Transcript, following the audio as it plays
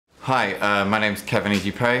Hi, my name's Kevin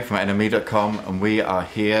E.G. Perry from NME.com, and we are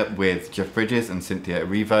here with Jeff Bridges and Cynthia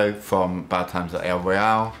Erivo from Bad Times at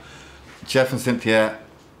Royale. Jeff and Cynthia,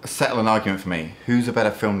 settle an argument for me. Who's a better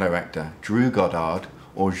film director, Drew Goddard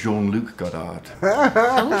or Jean-Luc Godard?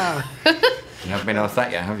 You haven't been asked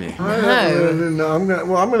that yet, have you? No,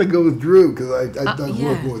 I'm gonna go with Drew because I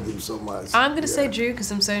work with him so much. I'm gonna say Drew because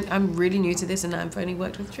I'm really new to this and I've only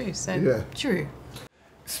worked with Drew, so Drew.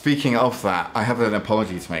 Speaking of that, I have an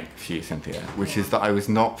apology to make for you, Cynthia, which is that I was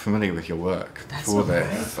not familiar with your work for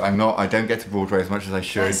this. I don't get to Broadway as much as I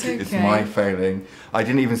should. That's okay. It's my failing. I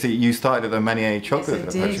didn't even see you started at the Menier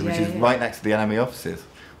Chocolate Factory, which is right next to the NME offices.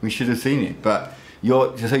 We should have seen you, but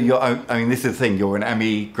I mean, this is the thing. You're an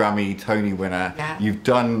Emmy, Grammy, Tony winner. Yeah. You've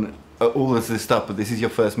done all of this stuff, but this is your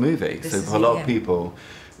first movie. So for a lot of people,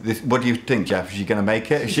 what do you think, Jeff? Is she going to make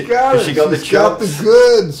it? Has she got the chops? She's got the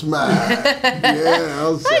goods, man. Yeah,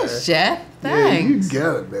 I'll say. Thanks, Jeff. Thanks. Yeah,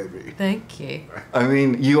 you get it, baby. Thank you. I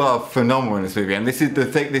mean, you are phenomenal in this movie, and this is the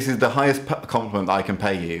thing. This is the highest compliment I can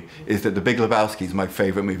pay you. Is that The Big Lebowski is my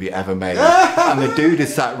favourite movie ever made, and the dude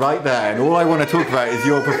is sat right there, and all I want to talk about is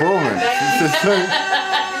your performance. It's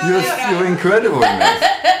just you're incredible in this.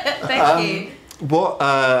 Thank you.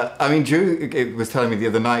 I mean, Drew was telling me the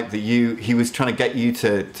other night that he was trying to get you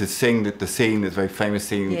to sing the scene, this very famous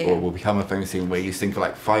scene, or will become a famous scene, where you sing for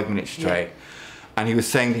like 5 minutes straight. Yeah. And he was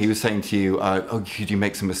saying to you, "Oh, could you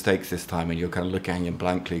make some mistakes this time?" And you're kind of looking at him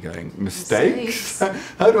blankly, going, "Mistakes?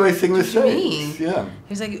 How do I sing mistakes?" What do you mean? Yeah.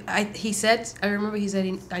 He was like, I remember he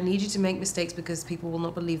said, "I need you to make mistakes because people will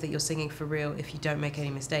not believe that you're singing for real if you don't make any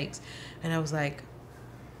mistakes." And I was like,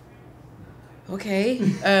 okay,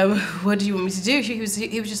 what do you want me to do? He was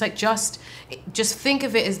just like, just think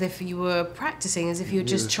of it as if you were practicing, as if you were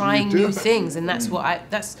just trying new things, and that's what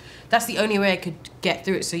that's the only way I could get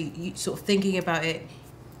through it. So you sort of thinking about it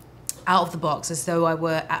out of the box, as though I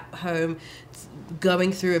were at home,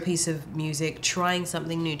 going through a piece of music, trying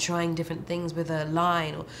something new, trying different things with a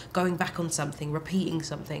line, or going back on something, repeating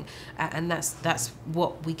something, and that's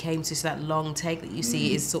what we came to. So that long take that you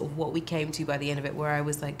see is sort of what we came to by the end of it, where I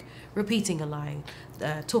was like repeating a line,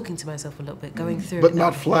 talking to myself a little bit, going through. But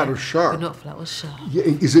not flat or sharp. But not flat or sharp. Yeah,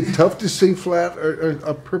 is it tough to sing flat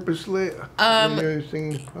or purposely?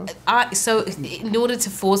 So in order to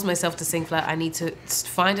force myself to sing flat, I need to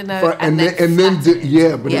find a note and then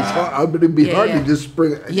but it's hard. But it'd be hard to just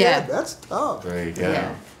spring it. Yeah, that's tough. There you go.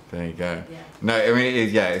 Yeah. There you go. Yeah. No, I mean,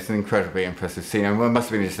 it's an incredibly impressive scene. I mean, it must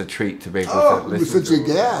have been just a treat to be able to listen to. It was such a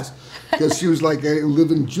gas, because she was like a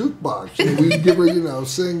living jukebox. And we'd give her,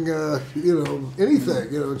 sing,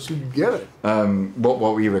 anything, and she'd get it. What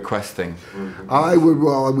were you requesting?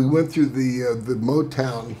 We went through the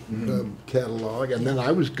Motown catalog, and then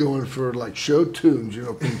I was going for like show tunes,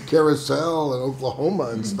 from Carousel and Oklahoma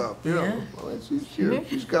and stuff.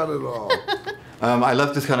 She's got it all. I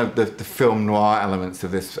love this kind of the film noir elements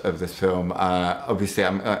of this film. Obviously,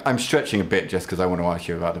 I'm stretching a bit just because I want to ask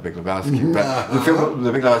you about The Big Lebowski. But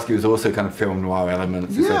The Big Lebowski was also kind of film noir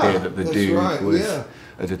elements. This idea that the dude was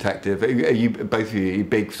a detective. Are you both of you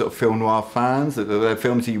big sort of film noir fans? Are there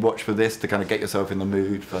films that you watch for this to kind of get yourself in the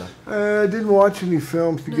mood for? I didn't watch any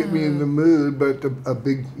films to get me in the mood, but a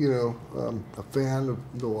big, a fan of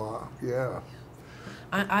noir. Yeah.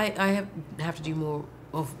 I have to do more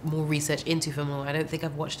research into film noir. I don't think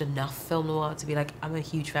I've watched enough film noir to be like, I'm a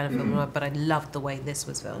huge fan of film noir, but I loved the way this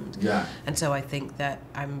was filmed. Yeah. And so I think that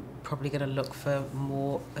I'm probably going to look for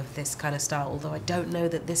more of this kind of style, although I don't know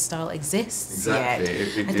that this style exists yet. I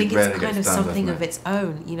think it's kind of something of its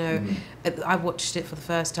own, I watched it for the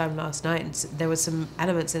first time last night, and there were some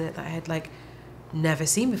elements in it that I had like never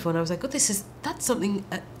seen before, and I was like, oh, that's something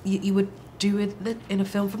you would do in a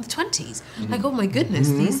film from the 20s. Like, oh my goodness,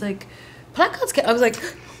 these like placards. I was like,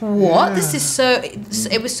 what? Yeah. This is so.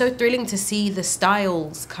 It was so thrilling to see the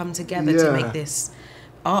styles come together to make this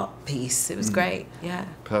art piece. It was great. Yeah.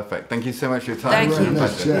 Perfect. Thank you so much for your time. Thank you.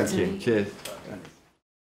 Thank you. Cheers.